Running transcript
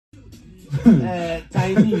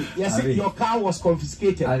Tinny, yes, your car was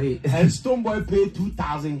confiscated, and Stonebwoy paid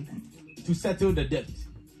 2,000 to settle the debt.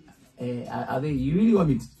 You really want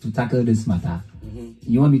me to tackle this matter?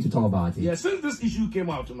 You want me to talk about it? Yeah, since this issue came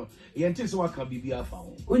out, you know, you think what can be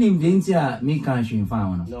found? When you didn't me can't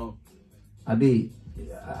find no.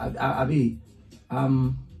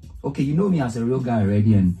 Okay, you know me as a real guy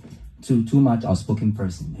already, and too much outspoken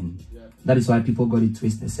person, and that is why people got it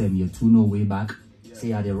twisted. Say you're too no way back.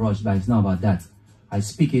 Say I the rush, but it's not about that. I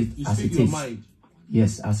speak it as it is. Mind.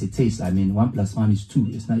 Yes, as it is. I mean, 1 + 1 is 2.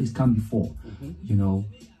 It's not. It can't be 4. You know.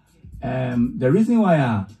 The reason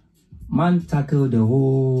why man tackled the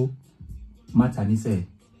whole matter, he said,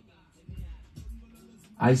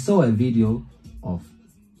 I saw a video of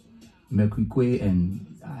Mercury and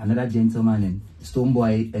another gentleman and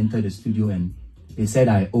Stonebwoy entered the studio and they said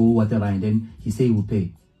I owe whatever, and then he said he will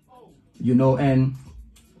pay. You know, and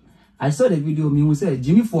I saw the video, me who said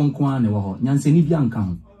Jimmy Fonkwan Nyanseni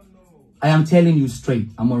Bianca. I am telling you straight,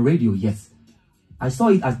 I'm on radio, yes. I saw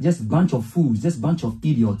it as just a bunch of fools, just a bunch of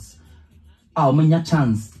idiots. I'll make a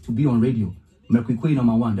chance to be on radio. Mercury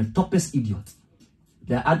number 1, the toppest idiot.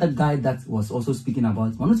 The other guy that was also speaking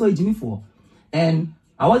about one also Jimmy Ford. And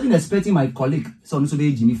I wasn't expecting my colleague, so also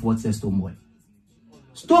be Jimmy Ford says Stonebwoy.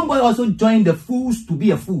 Stonebwoy also joined the fools to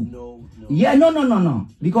be a fool. No. Yeah, no.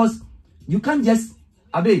 Because you can't just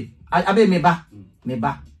abe meba.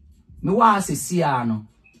 Me wa se siano.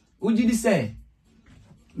 Ujidi say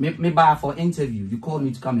me ba for interview. You called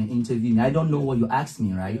me to come and interview me. I don't know what you asked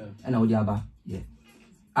me, right? Yeah. And I would aba. Yeah.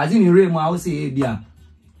 As in Remo, I would say Abia.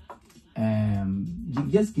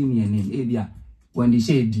 Just give me a name. Abia. When they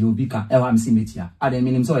say Diobika, I'm seeing it here. I don't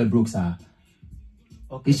mean him so I broke, sir.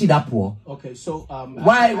 Okay. Is she that poor? Okay, so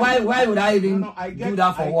why would I even do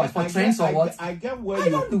that for what? For trends or what? I get where I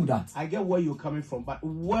don't do that. I get where you're coming from, but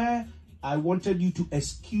where I wanted you to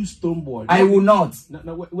excuse Stonebwoy. I will not.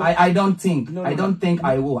 No, I don't think. I don't think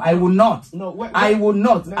I will. I will not. I will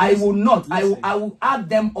not. I will not. I will add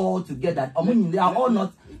them all together. I mean, they are all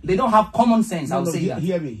not. They don't have common sense. I will say that.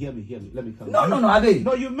 Hear me. Let me come. No, Abe.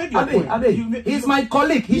 No, you made your point. Abe. He's my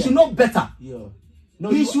colleague. He should know better. Yeah. No,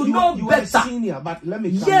 he should know better. You are a senior, but let me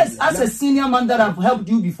come. Yes, as a senior man that I've helped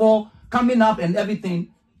you before, coming up and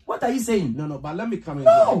everything. What are you saying? No, but let me come in.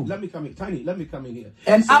 No. Here. Let me come in. Tinny, let me come in here.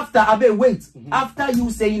 And so, after, Abe, wait. After you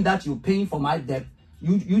saying that you're paying for my debt,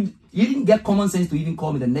 you didn't get common sense to even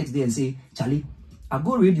call me the next day and say, Charlie, I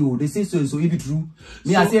go radio. They say so and so. It be true.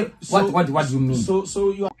 Me, I say, what do you mean? So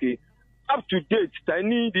you are okay. Up to date,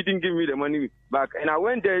 Tinny didn't give me the money back, and I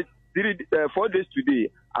went there 4 days today.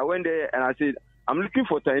 I went there and I said, I'm looking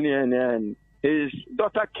for Tinny, and his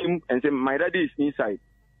daughter came and said, my daddy is inside.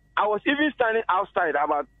 I was even standing outside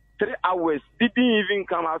about 3 hours. Didn't even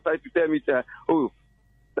come outside to tell me, sir, oh,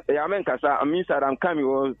 I'm inside, I'm coming.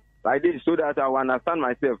 Well, like this, so that I will understand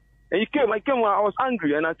myself. And he came, I was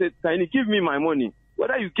angry, and I said, Tinny, give me my money.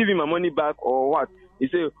 Whether you give me my money back or what. He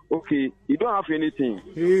said, okay, you don't have anything.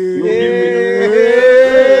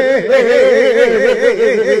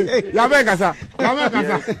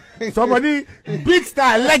 Somebody, big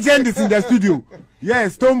star, legend is in the studio.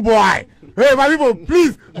 Yes, Stonebwoy. Hey, my people,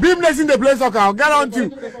 please, Beam Nation the play soccer. Get on to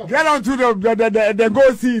the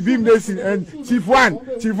go see Beam Nation and Chief One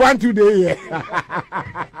today.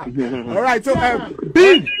 All right, so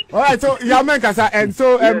Beam. All right, so Yamen Kasa, and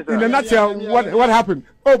so yes, in a nutshell, what happened?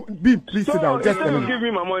 Oh, Beam, please sit down. Just give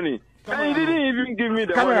me my money. And he didn't even give me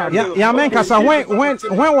the money. Yamen Kasa, when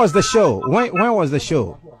was the show? When was the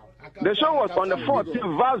show? The show was on the 4th,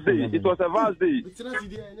 Vast Day. It was a Vast Day.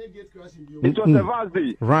 It was a Vast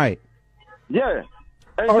Day. Right. Yeah.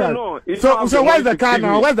 And all right. No, so where's the car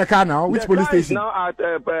now? Where's the car now? Which police station? Now at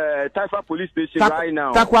Taifa police station right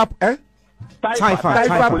now. Takwap,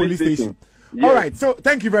 Taifa police station. Yes. All right. So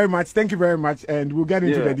thank you very much, and we'll get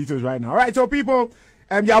into the details right now. All right. So people,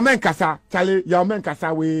 Yamen Kasa, Charlie, Yamen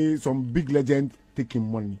Kasa, we some big legend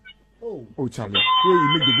taking money. Oh, Charlie, where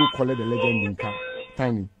you make the go collect the legend in car,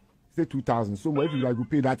 Tinny. Say 2,000. So if you like go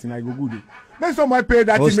pay that, and I go good. Then someone pay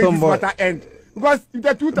that to make this matter end. Because if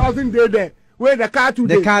the 2,000 there, where the car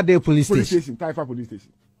today? The car there police station. Taifa police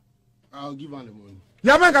station. I'll give her the money.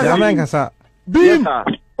 Yamen Kasa. Beam.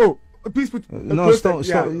 Oh, please put. No,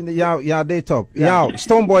 yeah, they top. Yeah,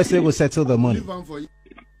 Stonebwoy say will settle the money.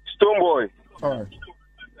 Stonebwoy. All right.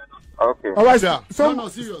 Okay. All right, sir.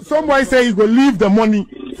 Stonebwoy say he go leave the money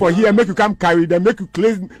for here, make you come carry them, make you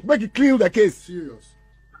clear the case. Serious.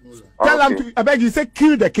 Tell him to. I beg you, say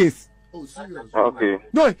kill the case. Oh, serious. Okay.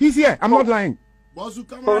 No, he's here. I'm not lying.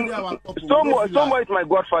 Stonebwoy is my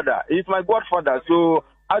godfather. He's my godfather. So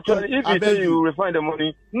actually, if you say you refine the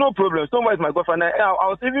money, no problem. Stonebwoy is my godfather. I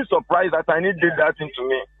was even surprised that Tinny did that thing to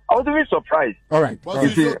me. I was even surprised. All right. But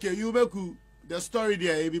it's okay. You make the story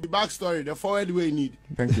there, the back story, the forward way need.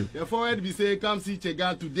 Thank you. The forward be say, come see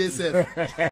Chegan today, sir.